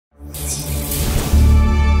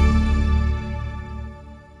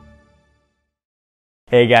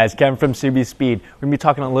Hey guys, Kevin from Subispeed. We're going to be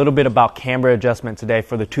talking a little bit about camber adjustment today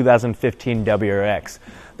for the 2015 WRX.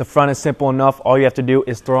 The front is simple enough. All you have to do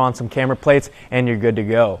is throw on some camber plates and you're good to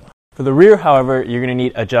go. For the rear, however, you're going to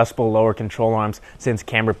need adjustable lower control arms since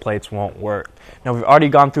camber plates won't work. Now, we've already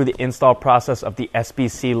gone through the install process of the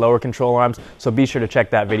SBC lower control arms, so be sure to check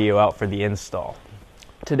that video out for the install.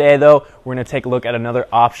 Today, though, we're going to take a look at another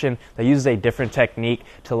option that uses a different technique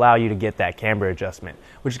to allow you to get that camber adjustment,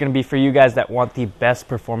 which is going to be for you guys that want the best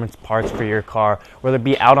performance parts for your car, whether it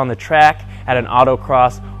be out on the track, at an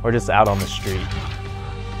autocross, or just out on the street.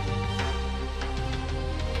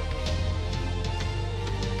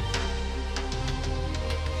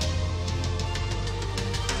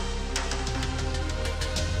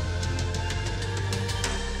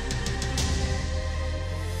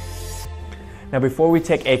 Now, before we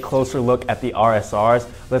take a closer look at the RSRs,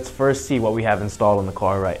 let's first see what we have installed in the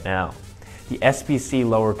car right now. The SBC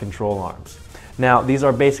lower control arms. Now, these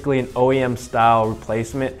are basically an OEM style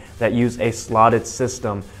replacement that use a slotted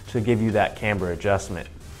system to give you that camber adjustment.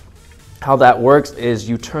 How that works is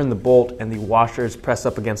you turn the bolt and the washers press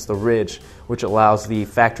up against the ridge, which allows the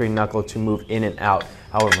factory knuckle to move in and out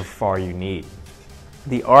however far you need.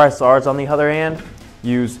 The RSRs, on the other hand,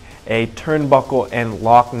 use a turnbuckle and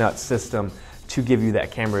lock nut system to give you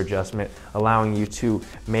that camber adjustment, allowing you to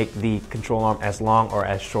make the control arm as long or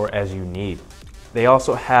as short as you need. They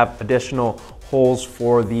also have additional holes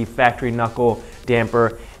for the factory knuckle,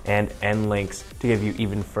 damper, and end links to give you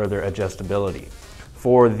even further adjustability.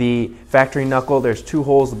 For the factory knuckle, there's two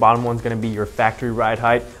holes. The bottom one's going to be your factory ride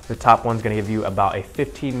height. The top one's going to give you about a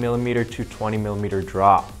 15 millimeter to 20 millimeter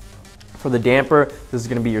drop. For the damper, this is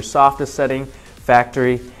going to be your softest setting,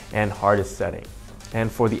 factory, and hardest setting. And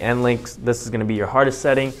for the end links, this is going to be your hardest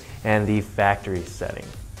setting and the factory setting.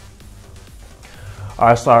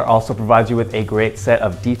 RSR also provides you with a great set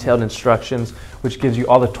of detailed instructions, which gives you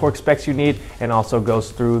all the torque specs you need and also goes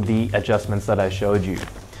through the adjustments that I showed you.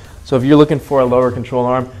 So if you're looking for a lower control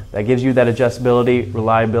arm that gives you that adjustability,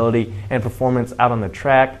 reliability, and performance out on the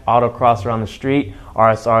track, autocross, or on the street,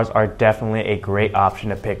 RSRs are definitely a great option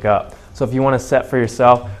to pick up. So if you want to set for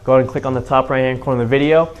yourself, go ahead and click on the top right hand corner of the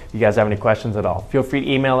video. If you guys have any questions at all, feel free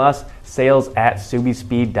to email us,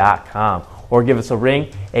 sales@subispeed.com, or give us a ring,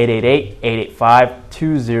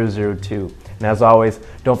 888-885-2002. And as always,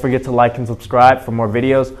 don't forget to like and subscribe for more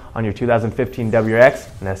videos on your 2015 WRX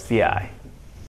and STI.